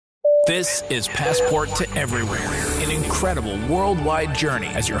This is Passport to Everywhere, an incredible worldwide journey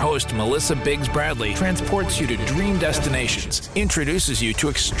as your host, Melissa Biggs Bradley, transports you to dream destinations, introduces you to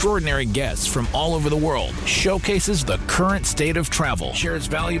extraordinary guests from all over the world, showcases the current state of travel, shares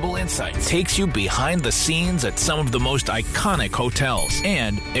valuable insights, takes you behind the scenes at some of the most iconic hotels,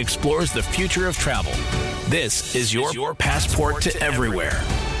 and explores the future of travel. This is your Passport to Everywhere.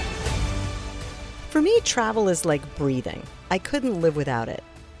 For me, travel is like breathing. I couldn't live without it.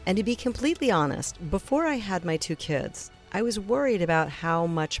 And to be completely honest, before I had my 2 kids, I was worried about how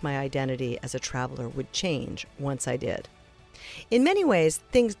much my identity as a traveler would change once I did. In many ways,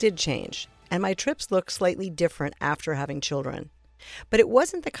 things did change, and my trips looked slightly different after having children. But it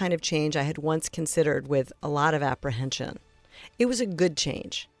wasn't the kind of change I had once considered with a lot of apprehension. It was a good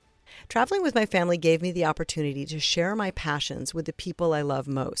change. Traveling with my family gave me the opportunity to share my passions with the people I love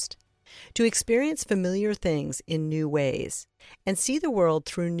most, to experience familiar things in new ways, and see the world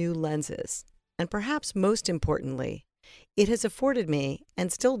through new lenses. And perhaps most importantly, it has afforded me,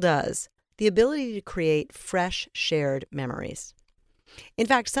 and still does, the ability to create fresh, shared memories. In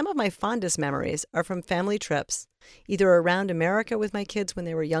fact, some of my fondest memories are from family trips, either around America with my kids when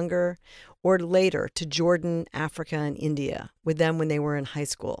they were younger, or later to Jordan, Africa, and India with them when they were in high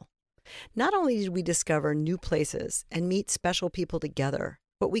school. Not only did we discover new places and meet special people together,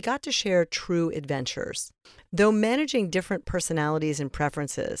 but we got to share true adventures. Though managing different personalities and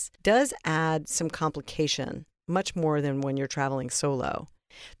preferences does add some complication, much more than when you're traveling solo,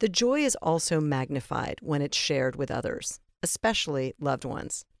 the joy is also magnified when it's shared with others, especially loved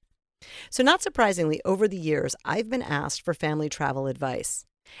ones. So not surprisingly, over the years, I've been asked for family travel advice.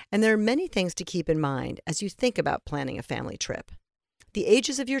 And there are many things to keep in mind as you think about planning a family trip. The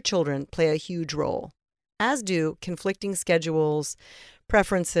ages of your children play a huge role, as do conflicting schedules,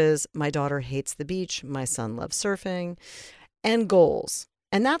 preferences, my daughter hates the beach, my son loves surfing, and goals.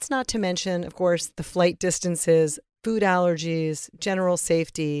 And that's not to mention, of course, the flight distances, food allergies, general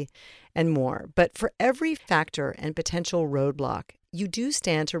safety, and more. But for every factor and potential roadblock, you do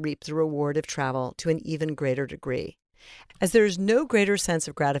stand to reap the reward of travel to an even greater degree, as there is no greater sense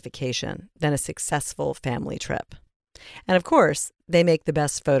of gratification than a successful family trip. And of course, they make the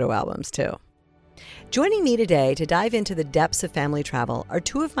best photo albums too. Joining me today to dive into the depths of family travel are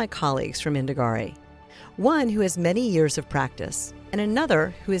 2 of my colleagues from Indagare. One who has many years of practice, and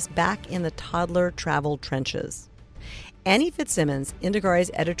another who is back in the toddler travel trenches. Annie Fitzsimmons, Indagare's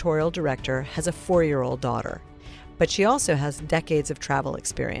editorial director, has a 4-year-old daughter, but she also has decades of travel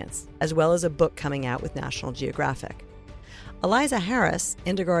experience, as well as a book coming out with National Geographic. Eliza Harris,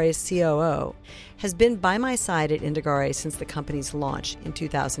 Indagare's COO, has been by my side at Indagare since the company's launch in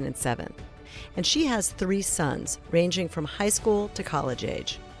 2007. And she has 3 sons, ranging from high school to college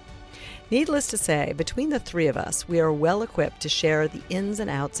age. Needless to say, between the 3 of us, we are well equipped to share the ins and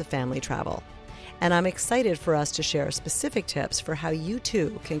outs of family travel. And I'm excited for us to share specific tips for how you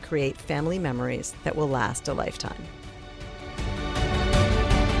too can create family memories that will last a lifetime.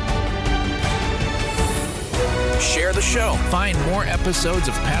 Share the show. Find more episodes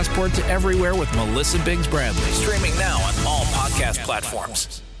of Passport to Everywhere with Melissa Biggs Bradley, streaming now on all podcast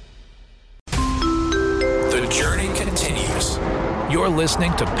platforms. The journey continues. You're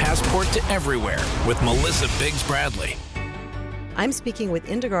listening to Passport to Everywhere with Melissa Biggs Bradley. I'm speaking with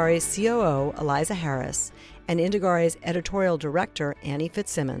Indagare's COO, Eliza Harris, and Indagare's editorial director, Annie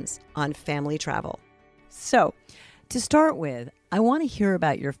Fitzsimmons, on family travel. So, to start with, I want to hear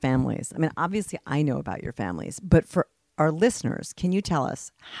about your families. I mean, obviously, I know about your families, but for our listeners, can you tell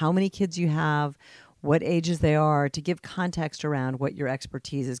us how many kids you have, what ages they are, to give context around what your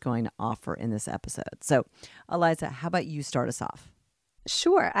expertise is going to offer in this episode? So, Eliza, how about you start us off?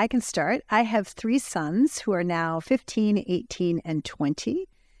 Sure, I can start. I have 3 sons who are now 15, 18, and 20.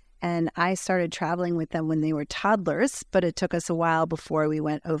 And I started traveling with them when they were toddlers, but it took us a while before we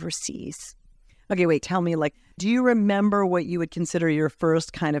went overseas. Okay, wait, tell me, do you remember what you would consider your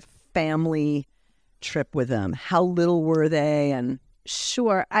first kind of family trip with them? How little were they? And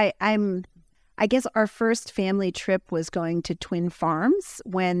Sure. I guess our first family trip was going to Twin Farms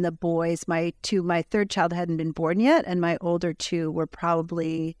when the boys, my 3rd child hadn't been born yet, and my older 2 were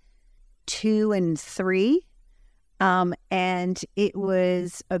probably 2 and 3. And it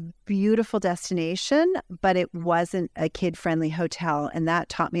was a beautiful destination, but it wasn't a kid-friendly hotel. And that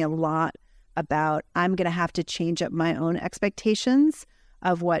taught me a lot about I'm going to have to change up my own expectations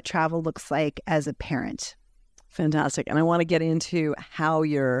of what travel looks like as a parent. Fantastic. And I want to get into how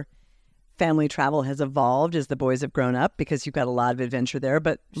your family travel has evolved as the boys have grown up, because you've got a lot of adventure there.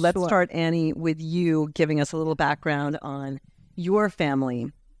 But let's start, Annie, with you giving us a little background on your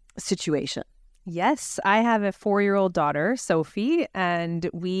family situation. Yes, I have a 4-year-old daughter, Sophie, and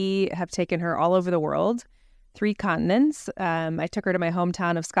we have taken her all over the world, 3 continents. I took her to my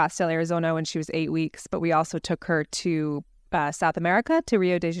hometown of Scottsdale, Arizona when she was 8 weeks, but we also took her to South America, to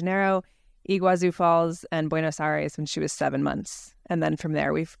Rio de Janeiro, Iguazu Falls, and Buenos Aires when she was 7 months. And then from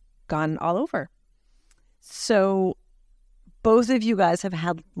there, we've gone all over. So both of you guys have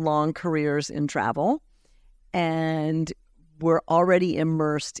had long careers in travel, and we're already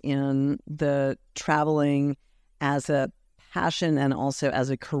immersed in the traveling as a passion and also as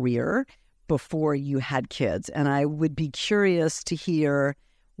a career before you had kids. And I would be curious to hear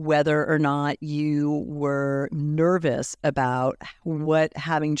whether or not you were nervous about what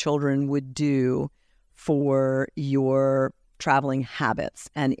having children would do for your traveling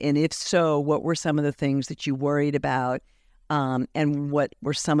habits. And if so, what were some of the things that you worried about? And what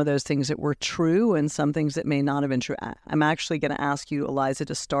were some of those things that were true and some things that may not have been true? I'm actually going to ask you, Eliza,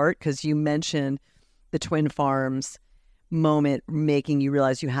 to start, because you mentioned the Twin Farms moment making you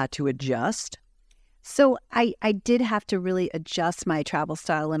realize you had to adjust. So I did have to really adjust my travel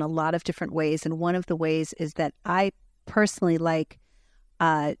style in a lot of different ways. And one of the ways is that I personally like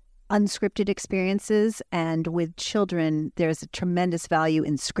unscripted experiences. And with children, there's a tremendous value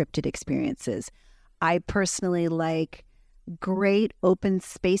in scripted experiences. I personally like great open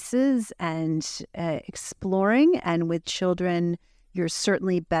spaces and exploring. And with children, you're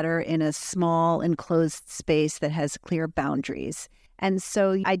certainly better in a small enclosed space that has clear boundaries. And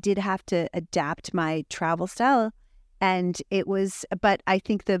so I did have to adapt my travel style. And but I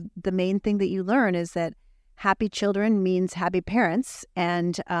think the main thing that you learn is that happy children means happy parents.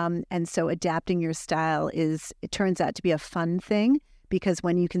 And so adapting your style it turns out to be a fun thing, because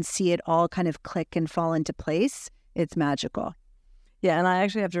when you can see it all kind of click and fall into place, it's magical. Yeah, and I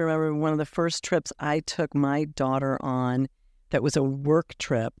actually have to remember one of the first trips I took my daughter on that was a work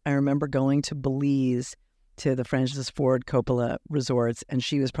trip. I remember going to Belize to the Francis Ford Coppola resorts, and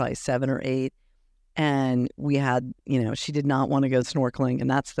she was probably 7 or 8. And we had, she did not want to go snorkeling, and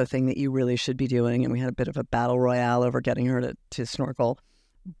that's the thing that you really should be doing. And we had a bit of a battle royale over getting her to snorkel.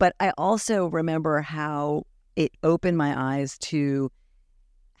 But I also remember how it opened my eyes to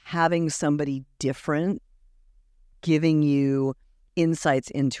having somebody different giving you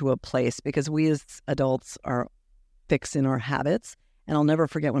insights into a place, because we as adults are fixed in our habits. And I'll never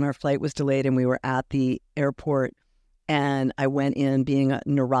forget when our flight was delayed and we were at the airport, and I went in, being a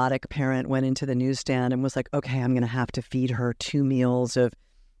neurotic parent, went into the newsstand and was like, okay, I'm going to have to feed her 2 meals of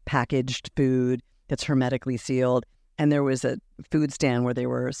packaged food that's hermetically sealed. And there was a food stand where they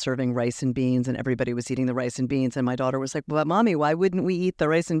were serving rice and beans, and everybody was eating the rice and beans. And my daughter was like, well, Mommy, why wouldn't we eat the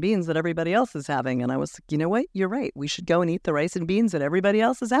rice and beans that everybody else is having? And I was like, you know what? You're right. We should go and eat the rice and beans that everybody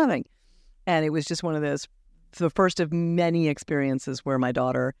else is having. And it was just one of those, the first of many experiences where my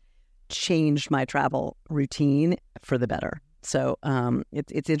daughter changed my travel routine for the better. So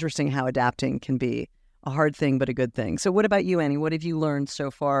it's interesting how adapting can be a hard thing, but a good thing. So what about you, Annie? What have you learned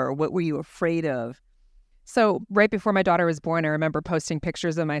so far? Or what were you afraid of? So right before my daughter was born, I remember posting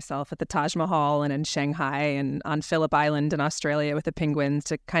pictures of myself at the Taj Mahal and in Shanghai and on Phillip Island in Australia with the penguins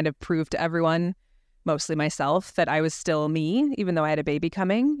to kind of prove to everyone, mostly myself, that I was still me, even though I had a baby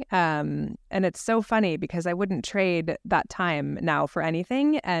coming. And it's so funny because I wouldn't trade that time now for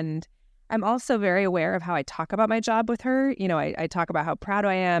anything. And I'm also very aware of how I talk about my job with her. I talk about how proud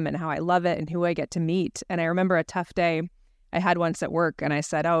I am and how I love it and who I get to meet. And I remember a tough day I had once at work, and I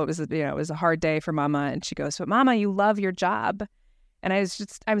said, it was a hard day for Mama. And she goes, but Mama, you love your job. And I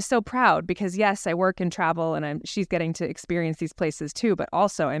was so proud because yes, I work and travel, and she's getting to experience these places too, but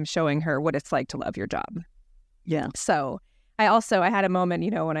also I'm showing her what it's like to love your job. Yeah. So I had a moment,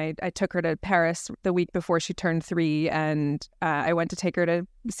 when I took her to Paris the week before she turned 3, and I went to take her to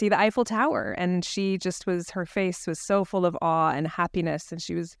see the Eiffel Tower, and her face was so full of awe and happiness, and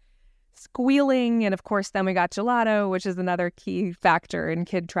she was squealing. And of course, then we got gelato, which is another key factor in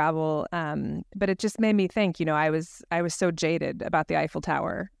kid travel. But it just made me think, I was so jaded about the Eiffel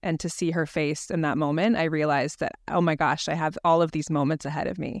Tower, and to see her face in that moment, I realized that, oh my gosh, I have all of these moments ahead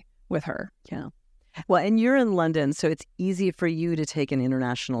of me with her. Yeah. Well, and you're in London, so it's easy for you to take an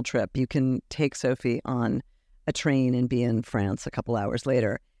international trip. You can take Sophie on a train and be in France a couple hours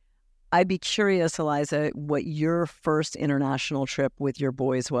later. I'd be curious, Eliza, what your first international trip with your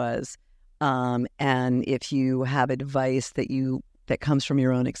boys was, and if you have advice that comes from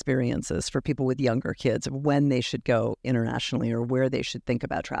your own experiences for people with younger kids, when they should go internationally or where they should think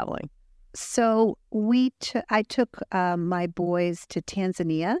about traveling. So I took my boys to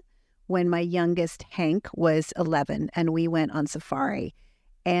Tanzania when my youngest, Hank, was 11, and we went on safari.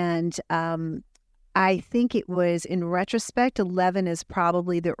 And I think it was, in retrospect, 11 is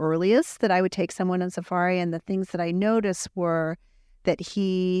probably the earliest that I would take someone on safari. And the things that I noticed were that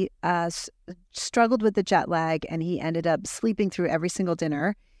he struggled with the jet lag and he ended up sleeping through every single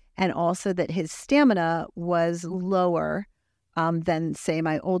dinner. And also that his stamina was lower than, say,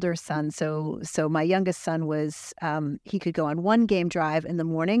 my older son. So my youngest son was, he could go on one game drive in the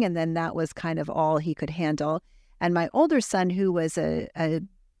morning, and then that was kind of all he could handle. And my older son, who was a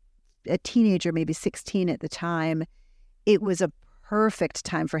teenager, maybe 16 at the time, it was a perfect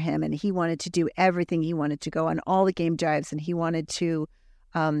time for him. And he wanted to do everything. He wanted to go on all the game drives, and he wanted to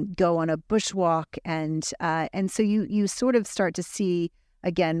go on a bushwalk. And so you sort of start to see,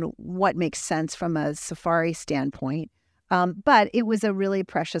 again, what makes sense from a safari standpoint. But it was a really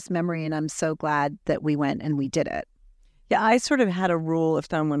precious memory, and I'm so glad that we went and we did it. Yeah, I sort of had a rule of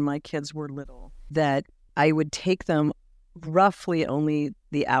thumb when my kids were little that I would take them roughly only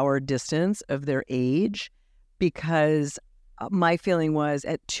the hour distance of their age, because my feeling was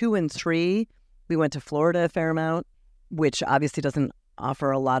at 2 and 3, we went to Florida a fair amount, which obviously doesn't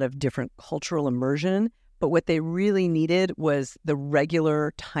offer a lot of different cultural immersion. But what they really needed was the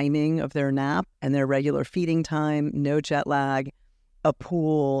regular timing of their nap and their regular feeding time, no jet lag, a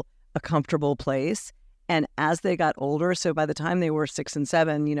pool, a comfortable place. And as they got older, so by the time they were 6 and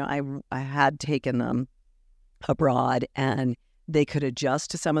 7, I had taken them abroad and they could adjust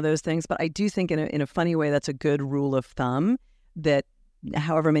to some of those things. But I do think in a funny way, that's a good rule of thumb that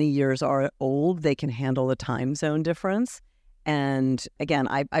however many years are old, they can handle the time zone difference. And again,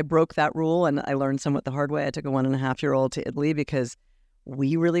 I broke that rule and I learned somewhat the hard way. I took a 1.5-year-old to Italy because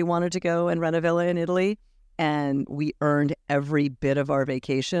we really wanted to go and rent a villa in Italy. And we earned every bit of our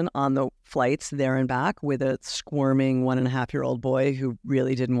vacation on the flights there and back with a squirming 1.5-year-old boy who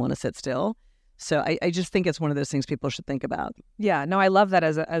really didn't want to sit still. So I just think it's one of those things people should think about. Yeah, no, I love that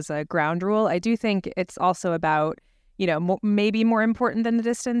as a ground rule. I do think it's also about, maybe more important than the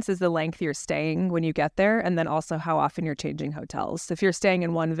distance is the length you're staying when you get there, and then also how often you're changing hotels. If you're staying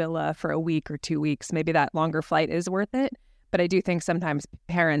in one villa for a week or 2 weeks, maybe that longer flight is worth it. But I do think sometimes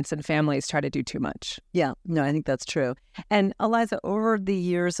parents and families try to do too much. Yeah, no, I think that's true. And Eliza, over the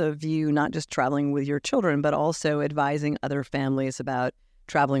years of you not just traveling with your children, but also advising other families about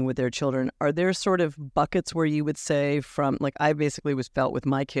traveling with their children, are there sort of buckets where you would say from, like I basically was felt with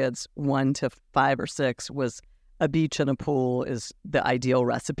my kids 1 to 5 or 6 was a beach and a pool is the ideal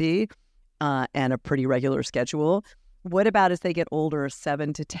recipe and a pretty regular schedule. What about as they get older,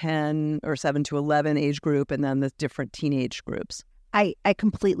 7 to 10 or 7 to 11 age group, and then the different teenage groups? I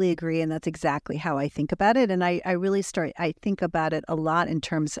completely agree, and that's exactly how I think about it. And I think about it a lot in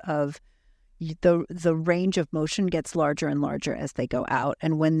terms of the range of motion gets larger and larger as they go out.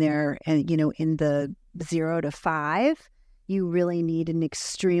 And when they're, in the 0 to 5, you really need an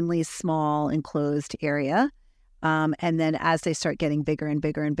extremely small enclosed area. And then as they start getting bigger and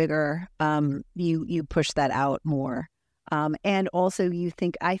bigger and bigger, you push that out more. And also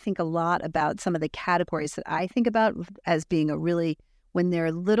I think a lot about some of the categories that I think about as being when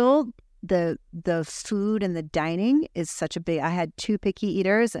they're little, the food and the dining is such a big, I had 2 picky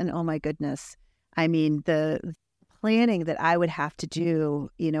eaters and oh my goodness. I mean, the planning that I would have to do,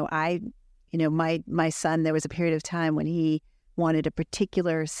 my son, there was a period of time when he wanted a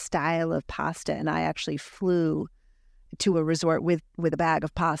particular style of pasta, and I actually flew to a resort with a bag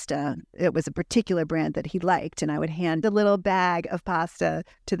of pasta. It was a particular brand that he liked, and I would hand a little bag of pasta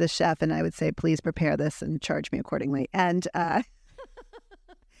to the chef, and I would say, "Please prepare this and charge me accordingly." And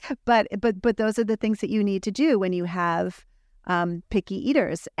but those are the things that you need to do when you have picky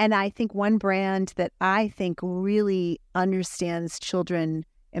eaters. And I think one brand that I think really understands children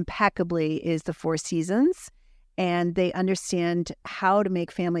impeccably is the Four Seasons. And they understand how to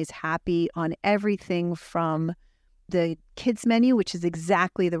make families happy on everything from the kids menu, which is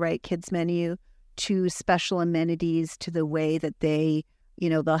exactly the right kids menu, to special amenities, to the way that they,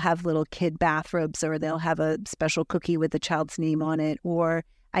 they'll have little kid bathrobes, or they'll have a special cookie with the child's name on it. Or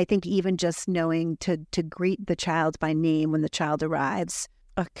I think even just knowing to greet the child by name when the child arrives.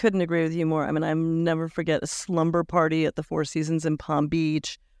 I couldn't agree with you more. I mean, I'll never forget a slumber party at the Four Seasons in Palm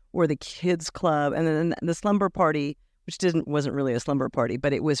Beach, or the kids club, and then the slumber party, which wasn't really a slumber party,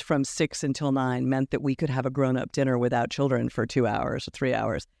 but it was from 6 until 9, meant that we could have a grown-up dinner without children for 2 hours or 3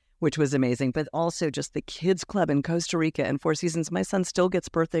 hours, which was amazing. But also just the kids club in Costa Rica and Four Seasons. My son still gets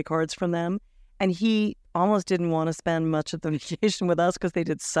birthday cards from them, and he almost didn't want to spend much of the vacation with us because they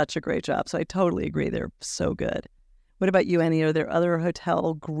did such a great job. So I totally agree. They're so good. What about you, Annie? Are there other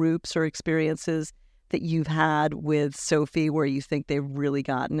hotel groups or experiences that you've had with Sophie where you think they've really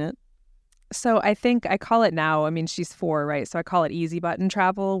gotten it? So I think I call it now, I mean, she's 4, right? So I call it easy button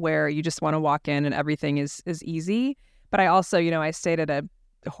travel, where you just want to walk in and everything is easy. But I also, I stayed at a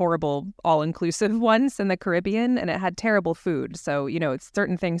horrible all-inclusive once in the Caribbean, and it had terrible food. So, it's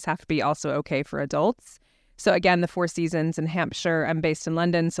certain things have to be also okay for adults. So again, the Four Seasons in Hampshire, I'm based in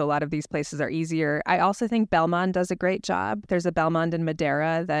London, so a lot of these places are easier. I also think Belmond does a great job. There's a Belmond in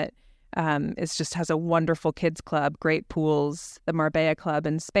Madeira that has a wonderful kids club, great pools, the Marbella Club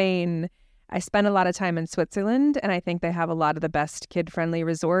in Spain. I spent a lot of time in Switzerland, and I think they have a lot of the best kid-friendly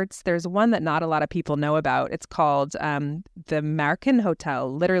resorts. There's one that not a lot of people know about. It's called the Märchen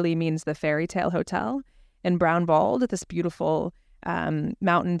Hotel, literally means the fairy tale hotel, in Brownwald, this beautiful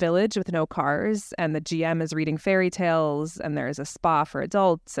mountain village with no cars. And the GM is reading fairy tales, and there's a spa for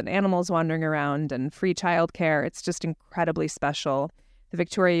adults and animals wandering around and free childcare. It's just incredibly special. The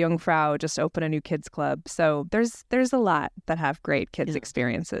Victoria Jungfrau just opened a new kids club. So there's a lot that have great kids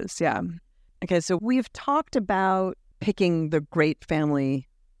experiences. Yeah. Okay, so we've talked about picking the great family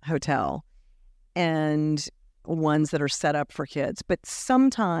hotel and ones that are set up for kids, but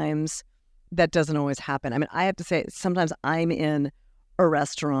sometimes that doesn't always happen. I mean, I have to say, sometimes I'm in a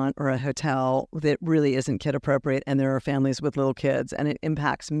restaurant or a hotel that really isn't kid appropriate, and there are families with little kids, and it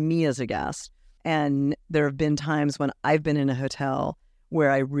impacts me as a guest. And there have been times when I've been in a hotel where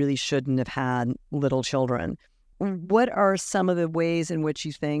I really shouldn't have had little children. What are some of the ways in which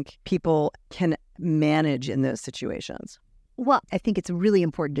you think people can manage in those situations? Well, I think it's really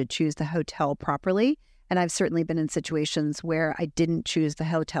important to choose the hotel properly. And I've certainly been in situations where I didn't choose the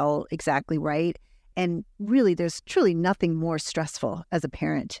hotel exactly right. And really, there's truly nothing more stressful as a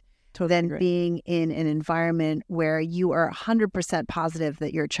parent than being in an environment where you are 100% positive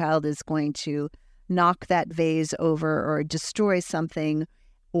that your child is going to knock that vase over or destroy something,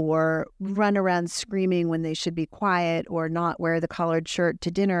 or run around screaming when they should be quiet, or not wear the collared shirt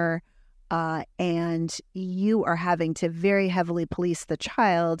to dinner, and you are having to very heavily police the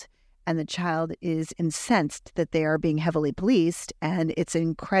child, and the child is incensed that they are being heavily policed, and it's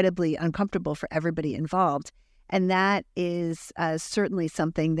incredibly uncomfortable for everybody involved. And that is certainly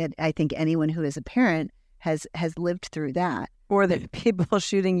something that I think anyone who is a parent has lived through that. Or that people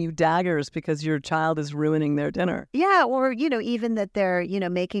shooting you daggers because your child is ruining their dinner. Yeah, or, even that they're,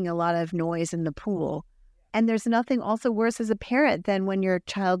 making a lot of noise in the pool. And there's nothing also worse as a parent than when your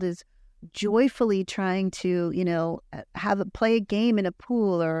child is joyfully trying to, play a game in a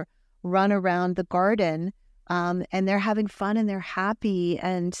pool or run around the garden, and they're having fun and they're happy,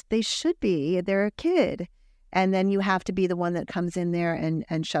 and they should be. They're a kid. And then you have to be the one that comes in there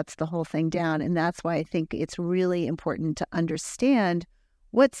and shuts the whole thing down. And that's why I think it's really important to understand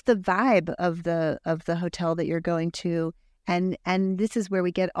what's the vibe of the hotel that you're going to. And this is where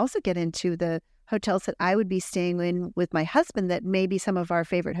we get into the hotels that I would be staying in with my husband, that maybe some of our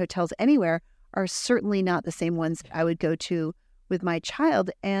favorite hotels anywhere are certainly not the same ones I would go to with my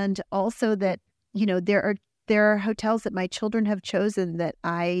child. And also that, there are hotels that my children have chosen that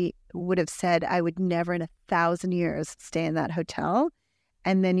I would have said I would never in 1,000 years stay in that hotel.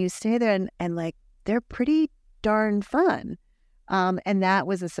 And then you stay there and like, they're pretty darn fun. And that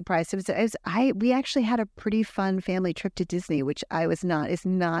was a surprise. We actually had a pretty fun family trip to Disney, which is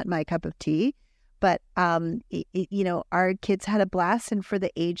not my cup of tea. But, our kids had a blast, and for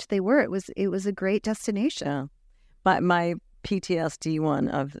the age they were, it was a great destination. Yeah. But my PTSD one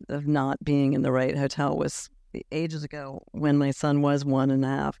of not being in the right hotel was ages ago when my son was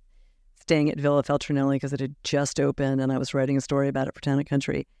 1.5, staying at Villa Feltrinelli because it had just opened, and I was writing a story about it for Town and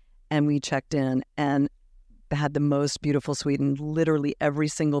Country, and we checked in and had the most beautiful suite, and literally every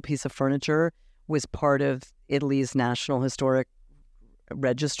single piece of furniture was part of Italy's National Historic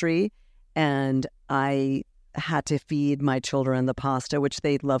Registry, and I had to feed my children the pasta, which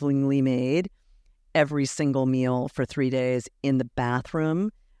they lovingly made, every single meal for 3 days in the bathroom,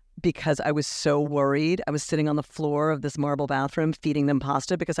 because I was so worried. I was sitting on the floor of this marble bathroom feeding them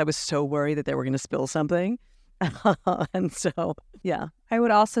pasta because I was so worried that they were going to spill something. And so, yeah. I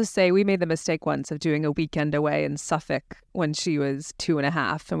would also say we made the mistake once of doing a weekend away in Suffolk when she was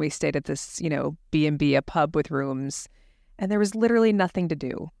 2.5, and we stayed at this, B&B, a pub with rooms, and there was literally nothing to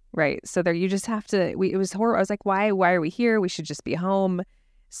do, right? So there, you just have to, it was horrible. I was like, why are we here? We should just be home.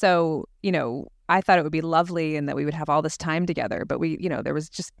 So, I thought it would be lovely and that we would have all this time together, but there was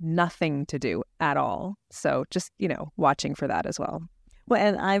just nothing to do at all. So just, watching for that as well. Well,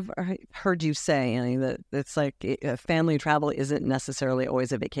 and I've heard you say, Annie, that it's like family travel isn't necessarily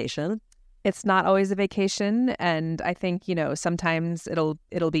always a vacation. It's not always a vacation. And I think, sometimes it'll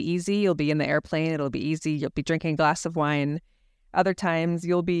be easy. You'll be in the airplane. It'll be easy. You'll be drinking a glass of wine. Other times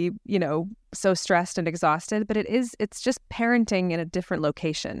you'll be, so stressed and exhausted, but it's just parenting in a different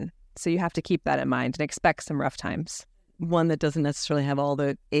location. So you have to keep that in mind and expect some rough times. One that doesn't necessarily have all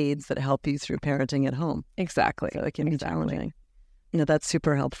the aids that help you through parenting at home. Exactly. So it can be challenging. No, that's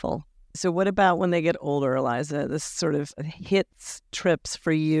super helpful. So what about when they get older, Eliza? This sort of hits trips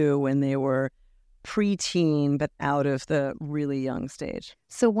for you when they were preteen, but out of the really young stage.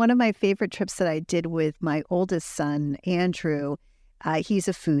 So one of my favorite trips that I did with my oldest son, Andrew, he's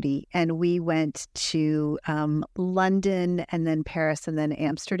a foodie, and we went to London and then Paris and then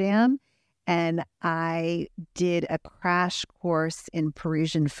Amsterdam. And I did a crash course in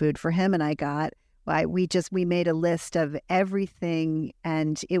Parisian food for him, and we made a list of everything,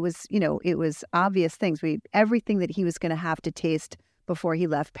 and it was obvious things. Everything that he was going to have to taste before he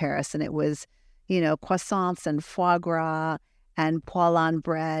left Paris, and it was, croissants and foie gras and poêlon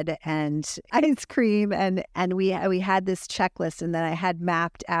bread and ice cream, and we had this checklist, and then I had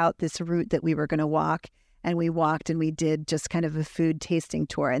mapped out this route that we were going to walk. And we walked and we did just kind of a food tasting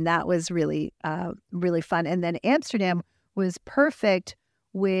tour. And that was really, really fun. And then Amsterdam was perfect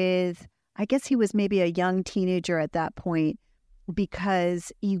with, I guess he was maybe a young teenager at that point,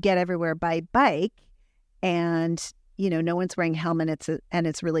 because you get everywhere by bike and, no one's wearing helmets and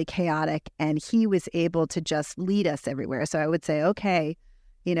it's really chaotic. And he was able to just lead us everywhere. So I would say, okay,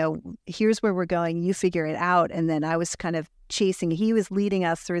 here's where we're going. You figure it out. And then I was kind of chasing. He was leading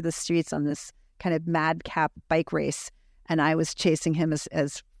us through the streets on this kind of madcap bike race, and I was chasing him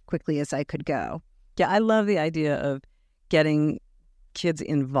as quickly as I could go. Yeah, I love the idea of getting kids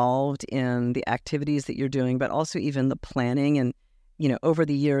involved in the activities that you're doing, but also even the planning. And, over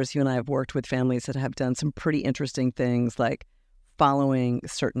the years, you and I have worked with families that have done some pretty interesting things, like following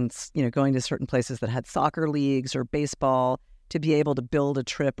certain, going to certain places that had soccer leagues or baseball, to be able to build a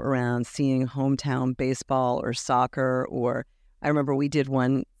trip around seeing hometown baseball or soccer. Or I remember we did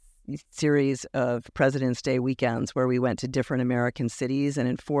one series of President's Day weekends where we went to different American cities, and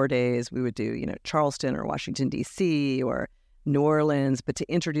in 4 days we would do, Charleston or Washington, D.C. or New Orleans, but to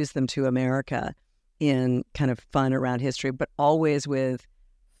introduce them to America in kind of fun around history, but always with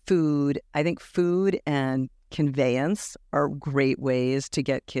food. I think food and conveyance are great ways to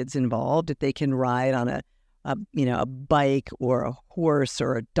get kids involved. If they can ride on a bike or a horse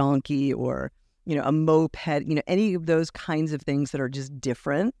or a donkey or, a moped, any of those kinds of things that are just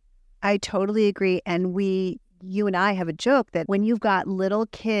different. I totally agree. And you and I have a joke that when you've got little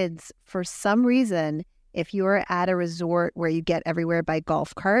kids, for some reason, if you're at a resort where you get everywhere by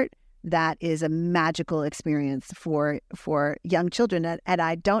golf cart, that is a magical experience for young children. And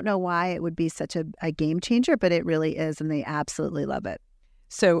I don't know why it would be such a game changer, but it really is. And they absolutely love it.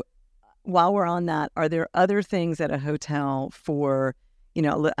 So while we're on that, are there other things at a hotel for,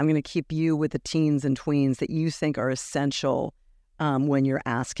 I'm going to keep you with the teens and tweens that you think are essential when you're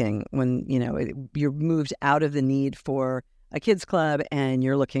asking, when, you're moved out of the need for a kids club and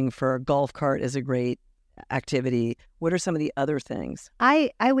you're looking for a golf cart as a great activity? What are some of the other things?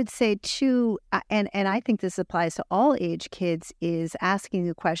 I would say too, and I think this applies to all age kids, is asking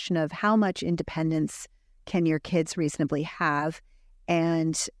the question of how much independence can your kids reasonably have,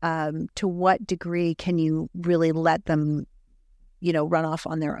 and to what degree can you really let them, run off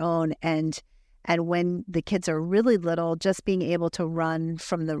on their own. And when the kids are really little, just being able to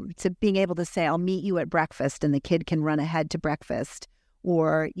being able to say, I'll meet you at breakfast, and the kid can run ahead to breakfast.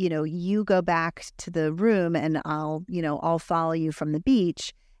 Or, you go back to the room and I'll follow you from the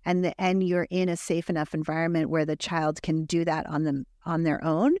beach, and you're in a safe enough environment where the child can do that on their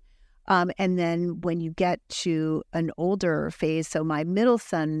own. And then when you get to an older phase, so my middle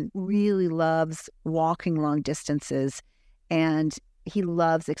son really loves walking long distances, and he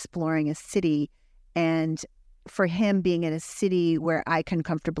loves exploring a city. And for him, being in a city where I can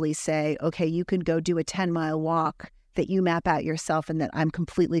comfortably say, okay, you can go do a 10-mile walk that you map out yourself and that I'm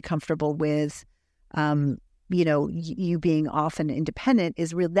completely comfortable with, you being off and independent,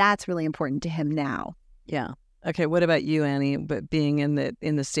 that's really important to him now. Yeah. Okay. What about you, Annie? But being in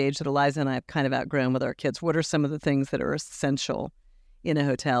the stage that Eliza and I have kind of outgrown with our kids, what are some of the things that are essential in a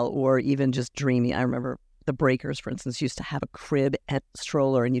hotel, or even just dreamy? I remember the Breakers, for instance, used to have a crib and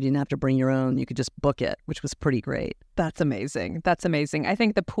stroller, and you didn't have to bring your own. You could just book it, which was pretty great. That's amazing. That's amazing. I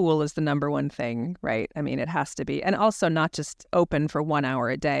think the pool is the number one thing, right? I mean, it has to be. And also not just open for 1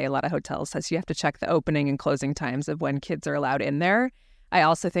 hour a day. A lot of hotels says you have to check the opening and closing times of when kids are allowed in there. I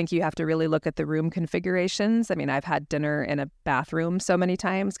also think you have to really look at the room configurations. I mean, I've had dinner in a bathroom so many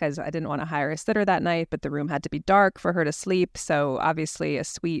times because I didn't want to hire a sitter that night, but the room had to be dark for her to sleep. So obviously a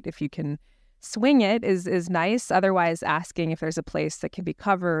suite, if you can swing it, is nice. Otherwise, asking if there's a place that can be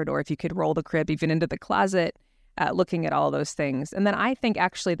covered, or if you could roll the crib even into the closet. looking at all those things. And then I think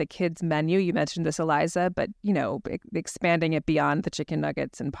actually the kids' menu, you mentioned this, Eliza, but, expanding it beyond the chicken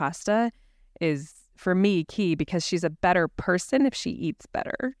nuggets and pasta is, for me, key because she's a better person if she eats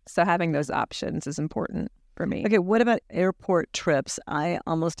better. So having those options is important for me. Okay, what about airport trips?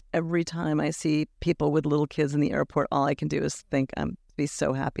 Almost every time I see people with little kids in the airport, all I can do is think I'm be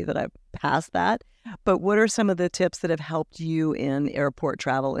so happy that I've passed that. But what are some of the tips that have helped you in airport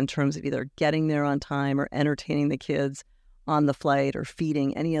travel in terms of either getting there on time or entertaining the kids on the flight or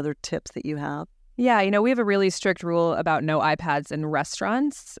feeding? Any other tips that you have? Yeah, we have a really strict rule about no iPads in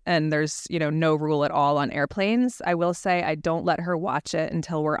restaurants, and there's, no rule at all on airplanes. I will say I don't let her watch it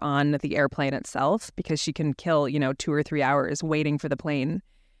until we're on the airplane itself because she can kill, 2 or 3 hours waiting for the plane.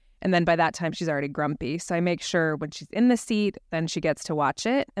 And then by that time, she's already grumpy. So I make sure when she's in the seat, then she gets to watch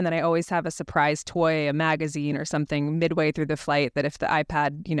it. And then I always have a surprise toy, a magazine or something midway through the flight that if the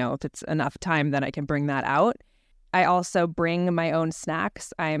iPad, if it's enough time, then I can bring that out. I also bring my own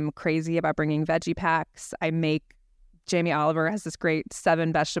snacks. I'm crazy about bringing veggie packs. Jamie Oliver has this great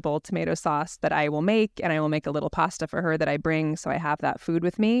 7-vegetable tomato sauce that I will make, and I will make a little pasta for her that I bring. So I have that food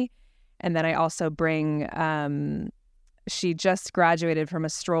with me. And then I also bring... she just graduated from a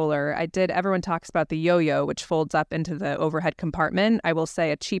stroller. Everyone talks about the yo-yo, which folds up into the overhead compartment. I will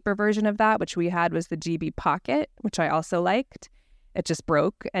say a cheaper version of that, which we had, was the GB Pocket, which I also liked. It just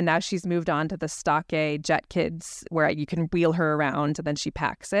broke. And now she's moved on to the Stokke Jet Kids, where you can wheel her around and then she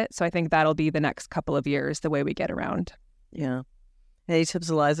packs it. So I think that'll be the next couple of years, the way we get around. Yeah. Hey, tips,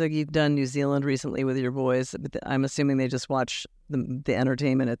 Eliza. You've done New Zealand recently with your boys. But I'm assuming they just watch the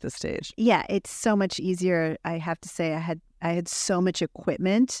entertainment at this stage. Yeah, it's so much easier. I have to say, I had so much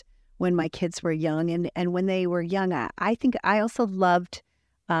equipment when my kids were young, and when they were young, I think I also loved.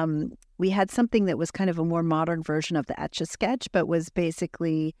 We had something that was kind of a more modern version of the Etch-a-Sketch, but was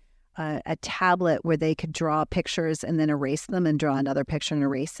basically a tablet where they could draw pictures and then erase them and draw another picture and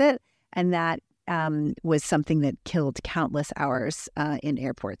erase it, and that was something that killed countless hours in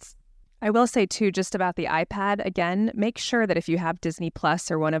airports. I will say, too, just about the iPad, again, make sure that if you have Disney Plus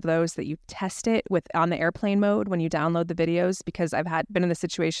or one of those, that you test it on the airplane mode when you download the videos, because I've been in the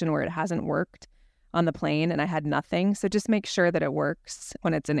situation where it hasn't worked on the plane and I had nothing. So just make sure that it works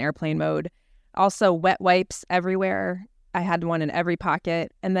when it's in airplane mode. Also, wet wipes everywhere. I had one in every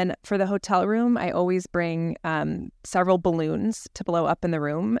pocket. And then for the hotel room, I always bring several balloons to blow up in the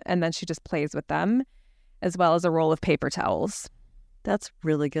room, and then she just plays with them, as well as a roll of paper towels. That's a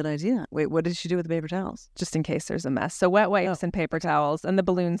really good idea. Wait, what did she do with the paper towels? Just in case there's a mess. So wet wipes and paper towels and the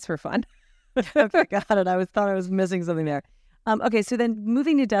balloons for fun. I forgot it. Thought I was missing something there. Okay, so then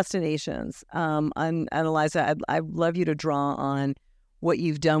moving to destinations. And Eliza, I'd love you to draw on what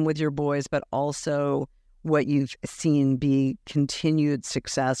you've done with your boys, but also what you've seen be continued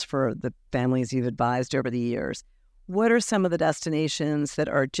success for the families you've advised over the years. What are some of the destinations that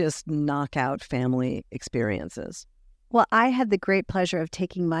are just knockout family experiences? Well, I had the great pleasure of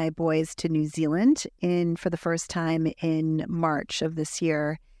taking my boys to New Zealand for the first time in March of this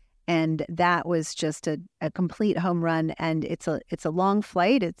year. And that was just a complete home run. And it's a long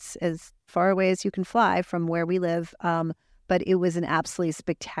flight. It's as far away as you can fly from where we live. But it was an absolutely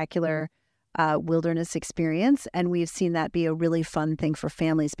spectacular wilderness experience. And we've seen that be a really fun thing for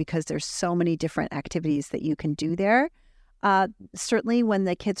families because there's so many different activities that you can do there. Certainly when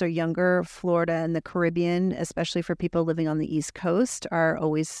the kids are younger, Florida and the Caribbean, especially for people living on the East Coast, are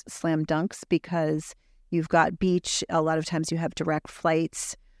always slam dunks because you've got beach. A lot of times you have direct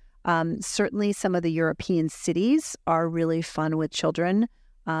flights. Certainly some of the European cities are really fun with children.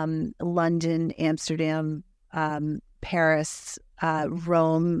 London, Amsterdam, Paris,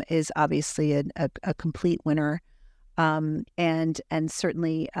 Rome is obviously a complete winner. And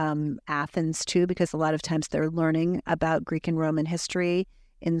certainly Athens too, because a lot of times they're learning about Greek and Roman history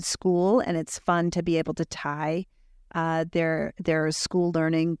in school, and it's fun to be able to tie their school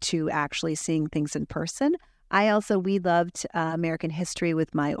learning to actually seeing things in person. We loved American history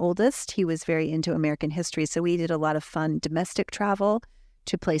with my oldest. He was very into American history, so we did a lot of fun domestic travel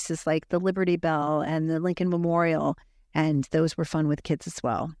to places like the Liberty Bell and the Lincoln Memorial, and those were fun with kids as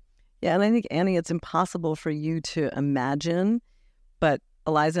well. Yeah, and I think, Annie, it's impossible for you to imagine, but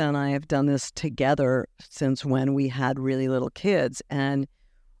Eliza and I have done this together since when we had really little kids. And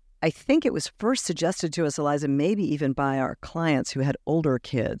I think it was first suggested to us, Eliza, maybe even by our clients who had older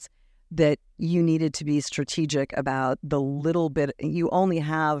kids, that you needed to be strategic about the little bit. You only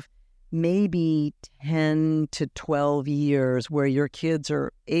have maybe 10 to 12 years where your kids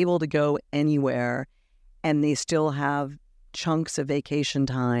are able to go anywhere and they still have chunks of vacation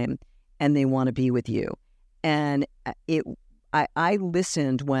time and they want to be with you. And I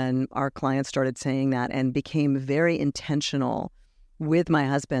listened when our clients started saying that and became very intentional with my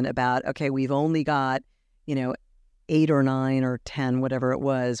husband about, okay, we've only got, 8 or 9 or 10, whatever it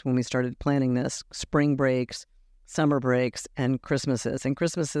was when we started planning this, spring breaks, summer breaks, and Christmases. And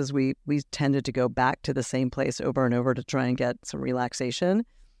Christmases, we tended to go back to the same place over and over to try and get some relaxation.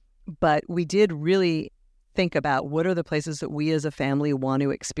 But we did really think about what are the places that we as a family want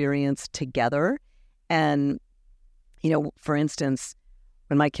to experience together. And, for instance,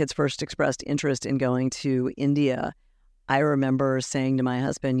 when my kids first expressed interest in going to India, I remember saying to my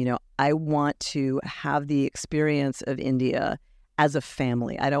husband, I want to have the experience of India as a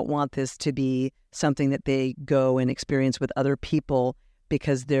family. I don't want this to be something that they go and experience with other people,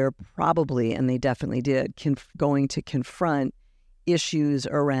 because they're probably, and they definitely did, going to confront issues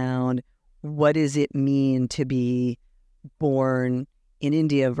around what does it mean to be born in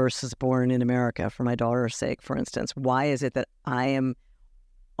India versus born in America, for my daughter's sake, for instance. Why is it that I am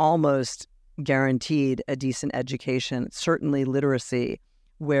almost guaranteed a decent education, certainly literacy,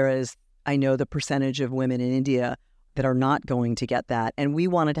 whereas I know the percentage of women in India that are not going to get that? And we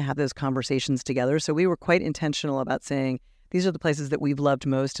wanted to have those conversations together. So we were quite intentional about saying, these are the places that we've loved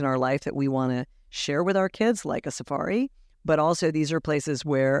most in our life that we want to share with our kids, like a safari. But also these are places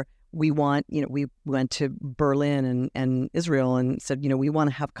where we want, we went to Berlin and Israel and said, we want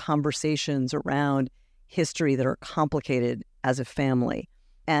to have conversations around history that are complicated as a family.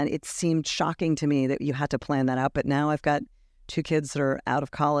 And it seemed shocking to me that you had to plan that out. But now I've got 2 kids that are out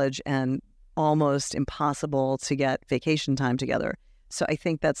of college and almost impossible to get vacation time together. So I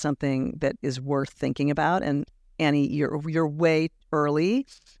think that's something that is worth thinking about. And Annie, you're way early,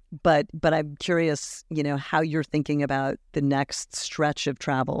 but I'm curious, how you're thinking about the next stretch of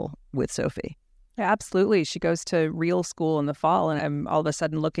travel with Sophie. Yeah, absolutely. She goes to real school in the fall, and I'm all of a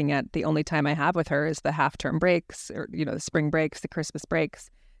sudden looking at the only time I have with her is the half-term breaks, or, the spring breaks, the Christmas breaks.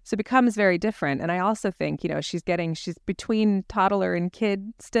 So it becomes very different. And I also think, she's between toddler and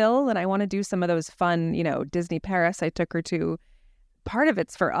kid still, and I want to do some of those fun, Disney Paris I took her to. Part of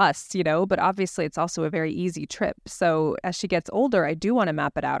it's for us, but obviously it's also a very easy trip. So as she gets older, I do want to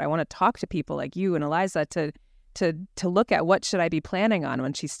map it out. I want to talk to people like you and Eliza to look at what should I be planning on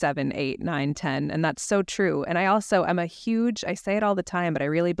when she's 7, 8, 9, 10. And that's so true. And I also am I say it all the time, but I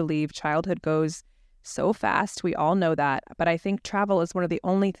really believe childhood goes so fast. We all know that. But I think travel is one of the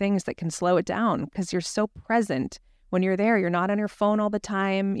only things that can slow it down, because you're so present. When you're there, you're not on your phone all the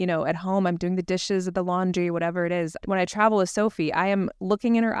time. At home, I'm doing the dishes or the laundry, whatever it is. When I travel with Sophie, I am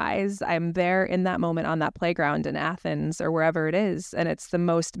looking in her eyes. I'm there in that moment on that playground in Athens or wherever it is. And it's the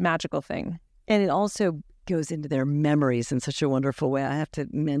most magical thing. And it also goes into their memories in such a wonderful way. I have to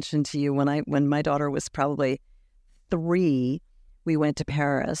mention to you, when my daughter was probably 3, we went to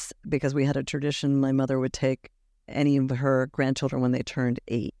Paris because we had a tradition. My mother would take any of her grandchildren when they turned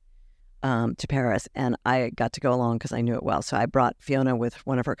 8. To Paris, and I got to go along because I knew it well. So I brought Fiona with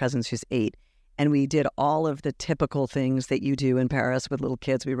one of her cousins who's 8, and we did all of the typical things that you do in Paris with little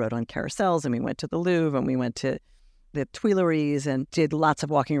kids. We rode on carousels, and we went to the Louvre, and we went to the Tuileries, and did lots of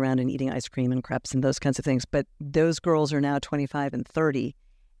walking around and eating ice cream and crepes and those kinds of things. But those girls are now 25 and 30,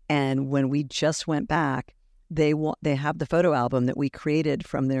 and when we just went back, they have the photo album that we created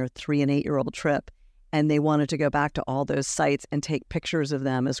from their 3 and 8-year-old trip. And they wanted to go back to all those sites and take pictures of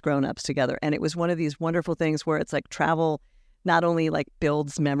them as grown-ups together. And it was one of these wonderful things where it's like travel not only like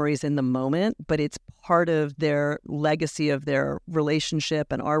builds memories in the moment, but it's part of their legacy of their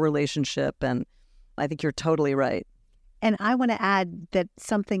relationship and our relationship. And I think you're totally right. And I want to add that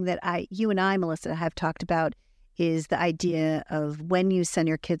something that you and I, Melissa, have talked about is the idea of when you send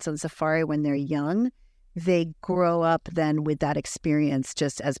your kids on safari when they're young, they grow up then with that experience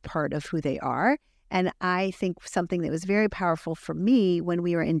just as part of who they are. And I think something that was very powerful for me when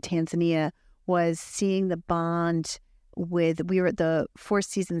we were in Tanzania was seeing the bond we were at the Four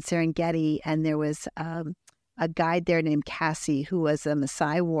Seasons Serengeti, and there was a guide there named Cassie who was a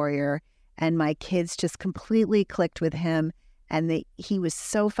Maasai warrior, and my kids just completely clicked with him. And he was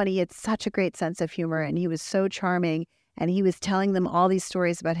so funny. He had such a great sense of humor, and he was so charming. And he was telling them all these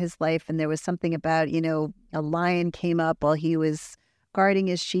stories about his life. And there was something about, a lion came up while he was guarding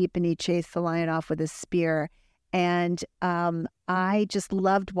his sheep, and he chased the lion off with a spear. And I just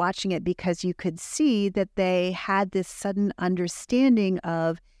loved watching it because you could see that they had this sudden understanding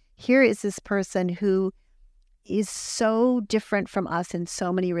of, here is this person who is so different from us in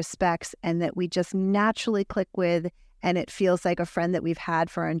so many respects, and that we just naturally click with, and it feels like a friend that we've had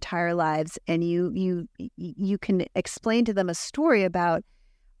for our entire lives. And you can explain to them a story about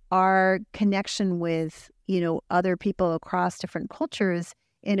our connection with, other people across different cultures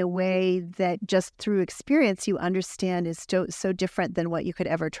in a way that just through experience you understand is so different than what you could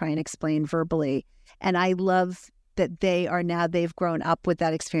ever try and explain verbally. And I love that they've grown up with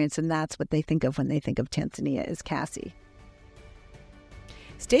that experience, and that's what they think of when they think of Tanzania is Cassie.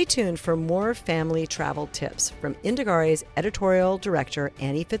 Stay tuned for more family travel tips from Indagare's editorial director,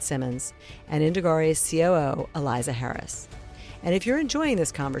 Annie Fitzsimmons, and Indagare's COO, Eliza Harris. And if you're enjoying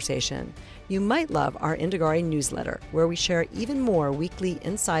this conversation, you might love our Indagare newsletter, where we share even more weekly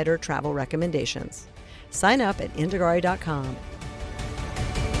insider travel recommendations. Sign up at Indagare.com.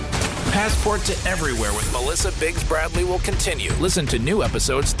 Passport to Everywhere with Melissa Biggs Bradley will continue. Listen to new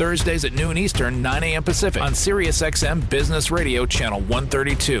episodes Thursdays at noon Eastern, 9 a.m. Pacific on SiriusXM Business Radio Channel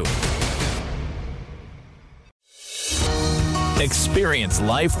 132. Experience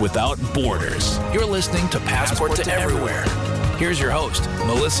life without borders. You're listening to Passport to Everywhere. Here's your host,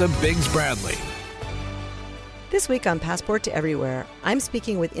 Melissa Biggs Bradley. This week on Passport to Everywhere, I'm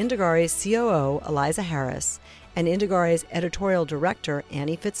speaking with Indagare's COO, Eliza Harris, and Indagare's editorial director,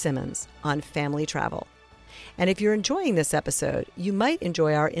 Annie Fitzsimmons, on family travel. And if you're enjoying this episode, you might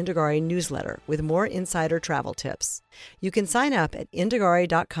enjoy our Indagare newsletter with more insider travel tips. You can sign up at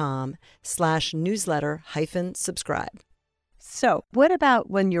Indagare.com/newsletter-subscribe. So what about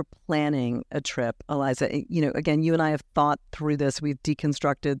when you're planning a trip, Eliza? Again, you and I have thought through this. We've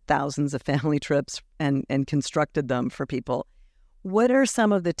deconstructed thousands of family trips and constructed them for people. What are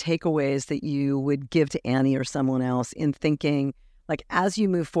some of the takeaways that you would give to Annie or someone else in thinking, like, as you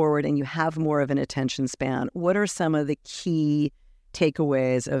move forward and you have more of an attention span, what are some of the key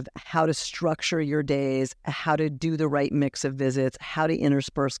takeaways of how to structure your days, how to do the right mix of visits, how to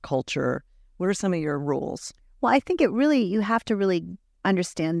intersperse culture? What are some of your rules? Well, I think you have to really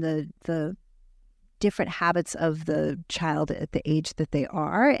understand the different habits of the child at the age that they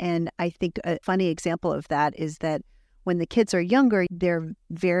are. And I think a funny example of that is that when the kids are younger, they're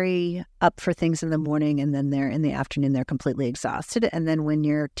very up for things in the morning, and then in the afternoon, they're completely exhausted. And then when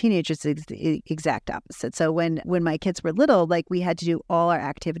you're teenagers, it's the exact opposite. So when my kids were little, like, we had to do all our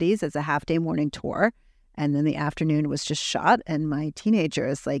activities as a half-day morning tour, and then the afternoon was just shot. And my teenager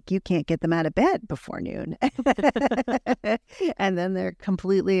is like, you can't get them out of bed before noon. And then they're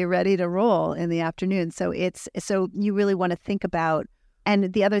completely ready to roll in the afternoon. So you really want to think about.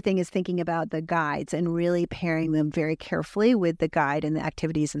 And the other thing is thinking about the guides and really pairing them very carefully with the guide and the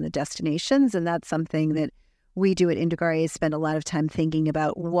activities and the destinations. And that's something that we do at Indagare, is spend a lot of time thinking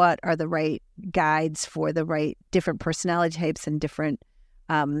about what are the right guides for the right different personality types and different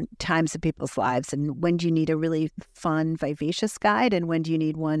times of people's lives. And when do you need a really fun, vivacious guide? And when do you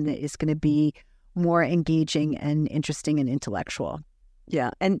need one that is going to be more engaging and interesting and intellectual? Yeah.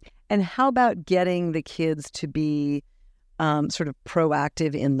 And how about getting the kids to be sort of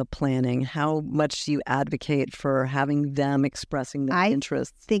proactive in the planning? How much do you advocate for having them expressing their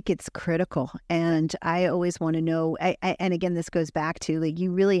interests? I think it's critical. And I always want to know, and again, this goes back to, like,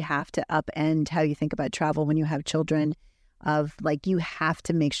 you really have to upend how you think about travel when you have children, of, like, you have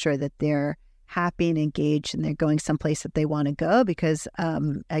to make sure that they're happy and engaged and they're going someplace that they want to go, because,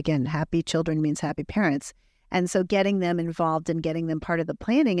 again, happy children means happy parents. And so getting them involved and getting them part of the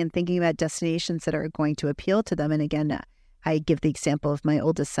planning and thinking about destinations that are going to appeal to them. And again, I give the example of my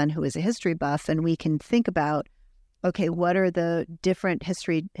oldest son, who is a history buff, and we can think about, okay, what are the different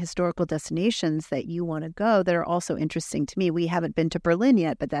historical destinations that you want to go that are also interesting to me? We haven't been to Berlin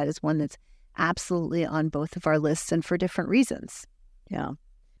yet, but that is one that's absolutely on both of our lists, and for different reasons. Yeah.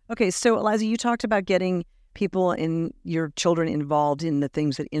 Okay, so Eliza, you talked about getting people in your children involved in the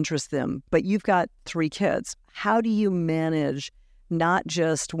things that interest them, but you've got 3 kids. How do you manage not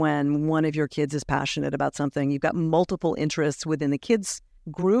just when one of your kids is passionate about something, you've got multiple interests within the kids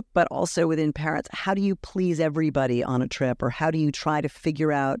group, but also within parents? How do you please everybody on a trip, or how do you try to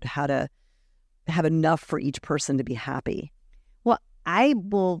figure out how to have enough for each person to be happy? Well, I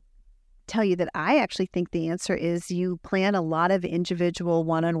will tell you that I actually think the answer is you plan a lot of individual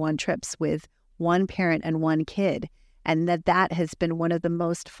one-on-one trips with one parent and one kid, and that has been one of the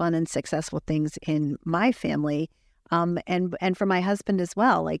most fun and successful things in my family. And for my husband as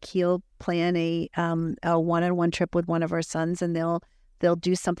well. Like, he'll plan a one-on-one trip with one of our sons, and they'll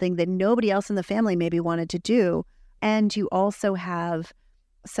do something that nobody else in the family maybe wanted to do. And you also have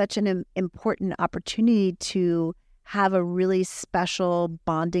such an important opportunity to have a really special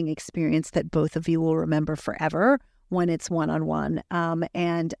bonding experience that both of you will remember forever when it's one-on-one.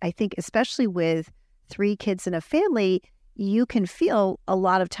 And I think especially with 3 kids in a family, you can feel a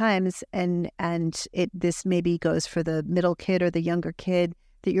lot of times, and this maybe goes for the middle kid or the younger kid,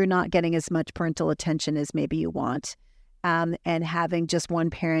 that you're not getting as much parental attention as maybe you want. and having just one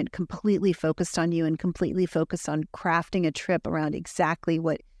parent completely focused on you and completely focused on crafting a trip around exactly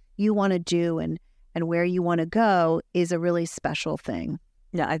what you want to do and where you want to go is a really special thing.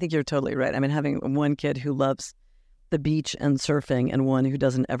 Yeah, I think you're totally right. I mean, having one kid who loves the beach and surfing and one who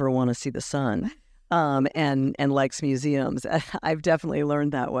doesn't ever want to see the sun and likes museums, I've definitely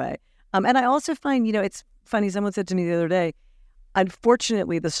learned that way. And I also find, it's funny, someone said to me the other day,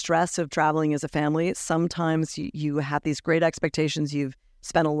 unfortunately, the stress of traveling as a family, sometimes you have these great expectations. You've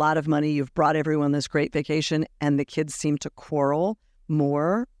spent a lot of money. You've brought everyone this great vacation, and the kids seem to quarrel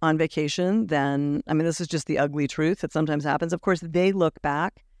more on vacation than, this is just the ugly truth that sometimes happens. Of course, they look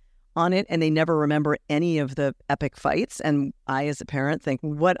back on it and they never remember any of the epic fights. And I, as a parent, think,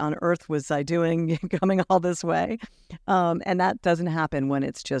 what on earth was I doing coming all this way? And that doesn't happen when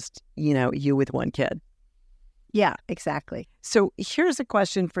it's just, you with one kid. Yeah, exactly. So here's a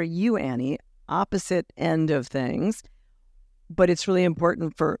question for you, Annie, opposite end of things, but it's really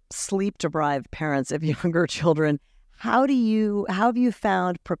important for sleep-deprived parents of younger children. How have you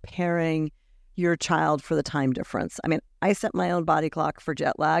found preparing your child for the time difference? I set my own body clock for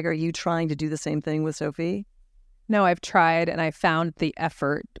jet lag. Are you trying to do the same thing with Sophie? No, I've tried and I found the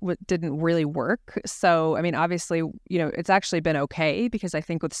effort didn't really work. So, obviously, it's actually been okay because I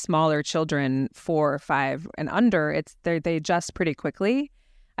think with smaller children, 4 or 5 and under, they adjust pretty quickly.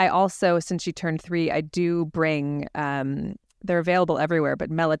 I also, since she turned 3, I do bring, they're available everywhere,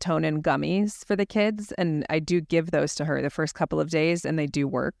 but melatonin gummies for the kids. And I do give those to her the first couple of days and they do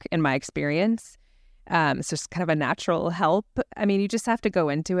work in my experience. It's just kind of a natural help. You just have to go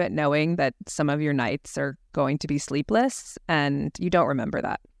into it knowing that some of your nights are going to be sleepless and you don't remember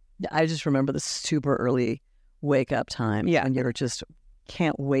that. I just remember the super early wake up time. Yeah. And you're just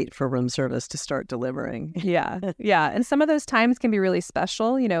can't wait for room service to start delivering. Yeah. Yeah. And some of those times can be really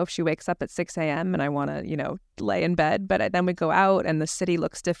special. If she wakes up at 6 a.m. and I want to, lay in bed, but then we go out and the city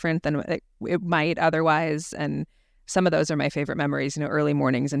looks different than it might otherwise. And some of those are my favorite memories, early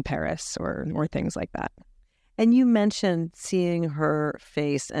mornings in Paris or things like that. And you mentioned seeing her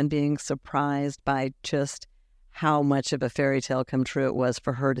face and being surprised by just how much of a fairy tale come true it was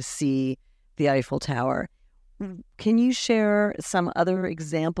for her to see the Eiffel Tower. Can you share some other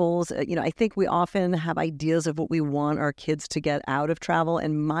examples? I think we often have ideas of what we want our kids to get out of travel.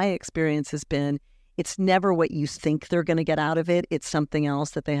 And my experience has been it's never what you think they're going to get out of it. It's something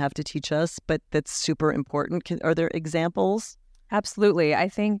else that they have to teach us, but that's super important. Are there examples? Absolutely. I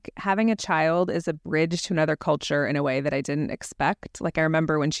think having a child is a bridge to another culture in a way that I didn't expect. Like I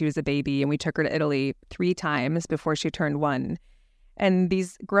remember when she was a baby and we took her to Italy 3 times before she turned 1. And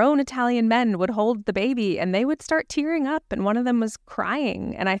these grown Italian men would hold the baby and they would start tearing up and one of them was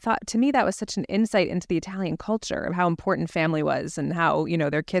crying. And I thought, to me, that was such an insight into the Italian culture of how important family was and how,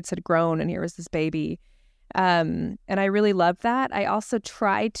 their kids had grown and here was this baby. And I really love that. I also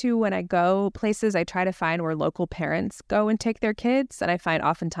try to, when I go places, I try to find where local parents go and take their kids. And I find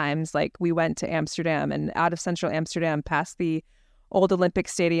oftentimes, like we went to Amsterdam and out of central Amsterdam past the old Olympic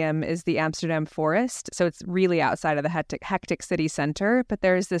Stadium is the Amsterdam Forest. So it's really outside of the hectic city center. But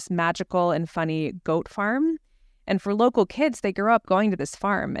there's this magical and funny goat farm. And for local kids, they grew up going to this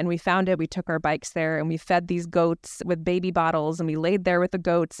farm. And we found it. We took our bikes there and we fed these goats with baby bottles and we laid there with the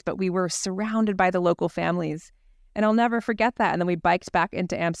goats. But we were surrounded by the local families. And I'll never forget that. And then we biked back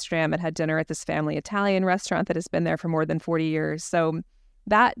into Amsterdam and had dinner at this family Italian restaurant that has been there for more than 40 years. So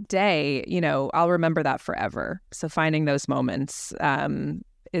that day, I'll remember that forever. So finding those moments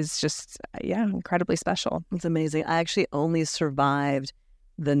is just, incredibly special. It's amazing. I actually only survived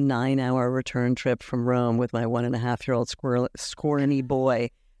the 9-hour return trip from Rome with my 1.5-year-old squirrely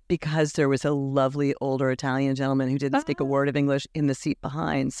boy because there was a lovely older Italian gentleman who didn't speak a word of English in the seat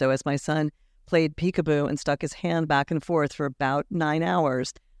behind. So as my son played peekaboo and stuck his hand back and forth for about 9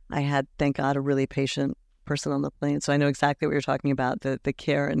 hours, I had, thank God, a really patient person on the plane. So I know exactly what you're talking about, the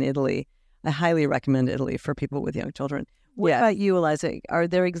care in Italy. I highly recommend Italy for people with young children. What about you, Eliza? Are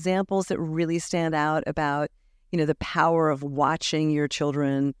there examples that really stand out about, the power of watching your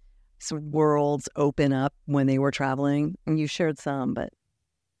children's worlds open up when they were traveling? And you shared some, but...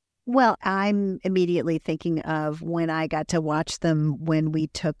 Well, I'm immediately thinking of when I got to watch them when we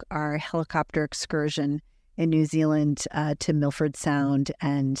took our helicopter excursion in New Zealand to Milford Sound,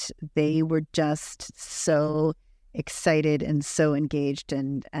 and they were just so excited and so engaged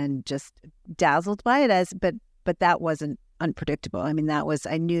and just dazzled by it. But that wasn't unpredictable. I knew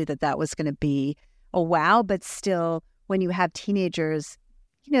that was going to be a wow, but still, when you have teenagers,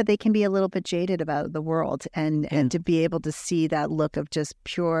 they can be a little bit jaded about the world, and to be able to see that look of just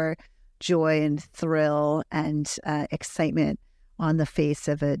pure joy and thrill and excitement on the face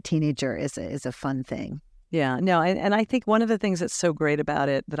of a teenager is a fun thing. Yeah, no, and I think one of the things that's so great about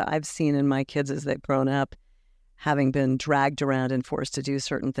it that I've seen in my kids as they've grown up, having been dragged around and forced to do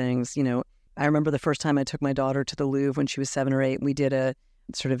certain things. I remember the first time I took my daughter to the Louvre when she was 7 or 8, and we did a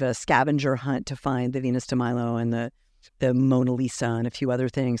sort of a scavenger hunt to find the Venus de Milo and the Mona Lisa and a few other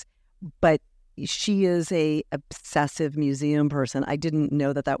things. But she is a obsessive museum person. I didn't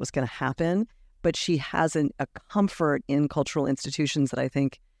know that was going to happen, but she has a comfort in cultural institutions that I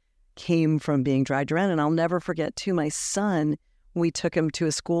think came from being dragged around. And I'll never forget, too, my son, we took him to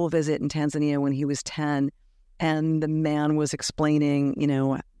a school visit in Tanzania when he was 10, and the man was explaining,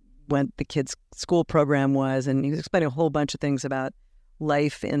 what the kid's school program was, and he was explaining a whole bunch of things about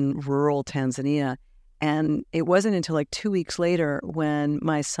life in rural Tanzania. And it wasn't until like 2 weeks later when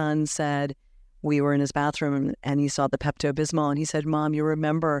my son said, we were in his bathroom and he saw the Pepto-Bismol, and he said, Mom, you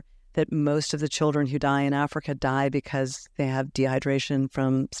remember that most of the children who die in Africa die because they have dehydration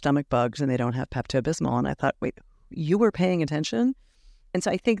from stomach bugs and they don't have Pepto-Bismol. And I thought, wait, you were paying attention? And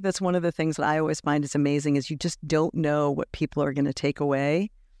so I think that's one of the things that I always find is amazing is you just don't know what people are going to take away.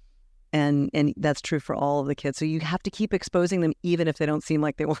 And that's true for all of the kids. So you have to keep exposing them even if they don't seem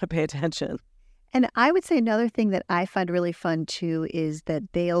like they want to pay attention. And I would say another thing that I find really fun too is that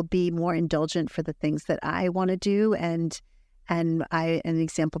they'll be more indulgent for the things that I want to do. And an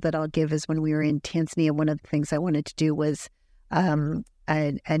example that I'll give is when we were in Tanzania, one of the things I wanted to do was an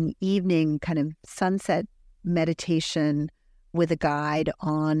evening kind of sunset meditation with a guide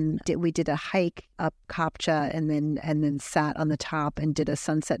we did a hike up Kapcha and then sat on the top and did a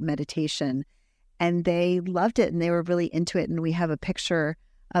sunset meditation. And they loved it and they were really into it. And we have a picture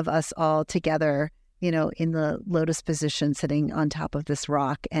of us all together, in the lotus position, sitting on top of this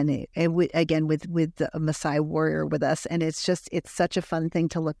rock, and again with the Maasai warrior with us, and it's such a fun thing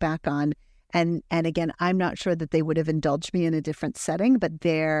to look back on. And again, I'm not sure that they would have indulged me in a different setting, but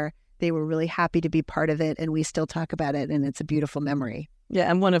they were really happy to be part of it, and we still talk about it, and it's a beautiful memory. Yeah,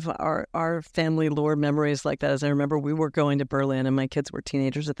 and one of our family lore memories like that is I remember we were going to Berlin, and my kids were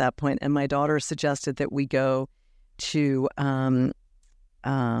teenagers at that point, and my daughter suggested that we go to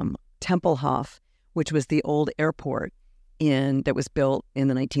Tempelhof, which was the old airport that was built in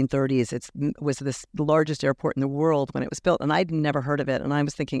the 1930s. It was the largest airport in the world when it was built, and I'd never heard of it. And I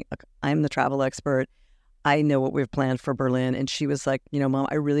was thinking, I'm the travel expert. I know what we've planned for Berlin. And she was like, Mom,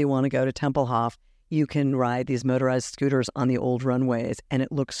 I really want to go to Tempelhof. You can ride these motorized scooters on the old runways, and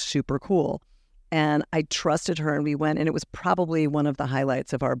it looks super cool. And I trusted her, and we went, and it was probably one of the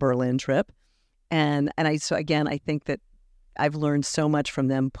highlights of our Berlin trip. And I think that I've learned so much from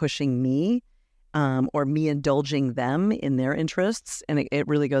them pushing me or me indulging them in their interests. And it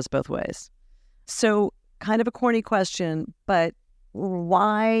really goes both ways. So kind of a corny question, but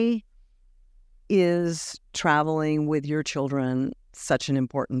why is traveling with your children such an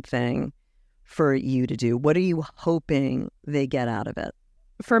important thing for you to do? What are you hoping they get out of it?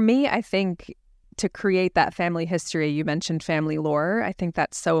 For me, I think to create that family history, you mentioned family lore. I think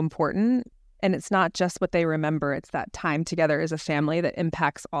that's so important. And it's not just what they remember. It's that time together as a family that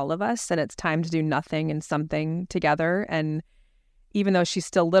impacts all of us. And it's time to do nothing and something together. And even though she's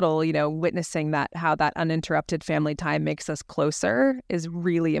still little, witnessing how that uninterrupted family time makes us closer is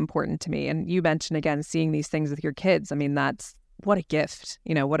really important to me. And you mentioned, again, seeing these things with your kids. I mean, that's what a gift,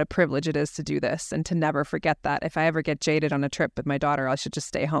 what a privilege it is to do this and to never forget that. If I ever get jaded on a trip with my daughter, I should just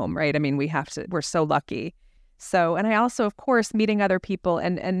stay home, right? I mean, we're so lucky. So, and I also, of course, meeting other people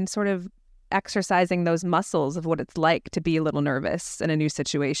and sort of exercising those muscles of what it's like to be a little nervous in a new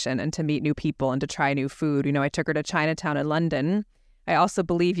situation and to meet new people and to try new food. I took her to Chinatown in London. I also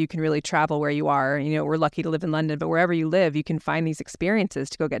believe you can really travel where you are. We're lucky to live in London, but wherever you live, you can find these experiences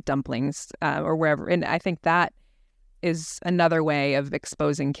to go get dumplings or wherever. And I think that is another way of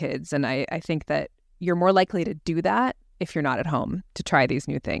exposing kids. And I think that you're more likely to do that if you're not at home to try these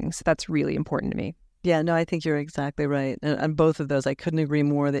new things. That's really important to me. Yeah, no, I think you're exactly right. And on both of those, I couldn't agree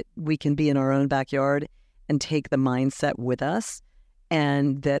more that we can be in our own backyard and take the mindset with us.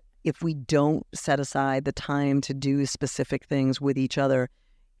 And that if we don't set aside the time to do specific things with each other,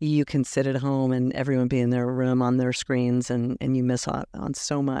 you can sit at home and everyone be in their room on their screens and you miss out on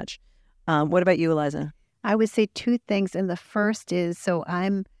so much. What about you, Eliza? I would say two things. And the first is, so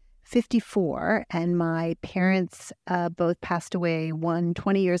I'm 54, and my parents both passed away, one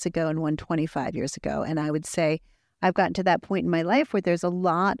 20 years ago and one 25 years ago. And I would say I've gotten to that point in my life where there's a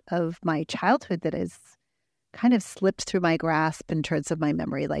lot of my childhood that has kind of slipped through my grasp in terms of my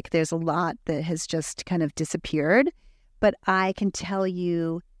memory. Like there's a lot that has just kind of disappeared. But I can tell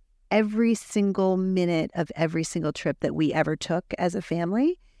you every single minute of every single trip that we ever took as a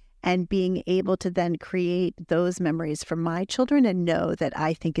family, and being able to then create those memories for my children and know that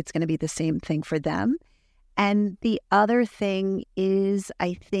I think it's going to be the same thing for them. And the other thing is,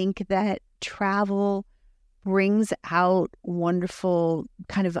 I think that travel brings out wonderful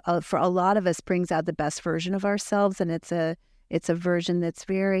kind of, for a lot of us, brings out the best version of ourselves. And it's a version that's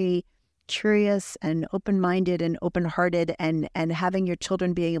very curious and open-minded and open-hearted, and having your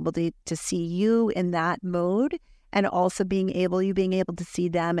children being able to see you in that mode, and also being able to see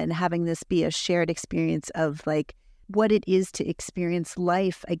them, and having this be a shared experience of like what it is to experience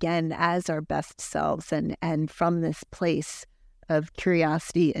life again as our best selves, and from this place of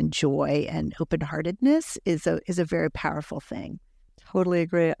curiosity and joy and open-heartedness is a very powerful thing. Totally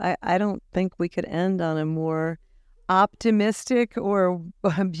agree. I don't think we could end on a more optimistic or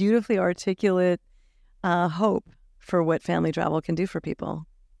beautifully articulate hope for what family travel can do for people.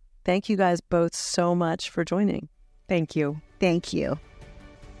 Thank you guys both so much for joining. Thank you. Thank you.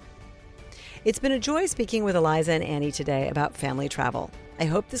 It's been a joy speaking with Eliza and Annie today about family travel. I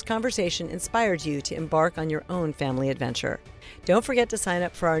hope this conversation inspired you to embark on your own family adventure. Don't forget to sign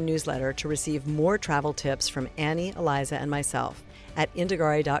up for our newsletter to receive more travel tips from Annie, Eliza, and myself at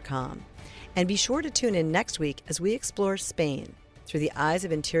Indagare.com. And be sure to tune in next week as we explore Spain through the eyes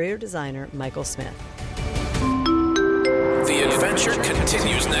of interior designer Michael Smith. The adventure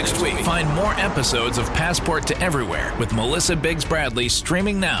continues next week. Find more episodes of Passport to Everywhere with Melissa Biggs Bradley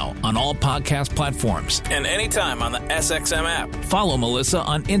streaming now on all podcast platforms and anytime on the SXM app. Follow Melissa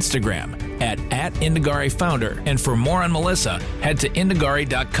on Instagram at Indagare Founder. And for more on Melissa, head to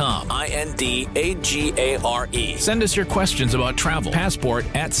Indagare.com. INDAGARE. Send us your questions about travel. Passport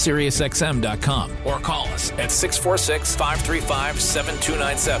at SiriusXM.com or call us at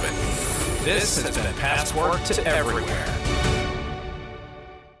 646-535-7297. This has been Passport to Everywhere.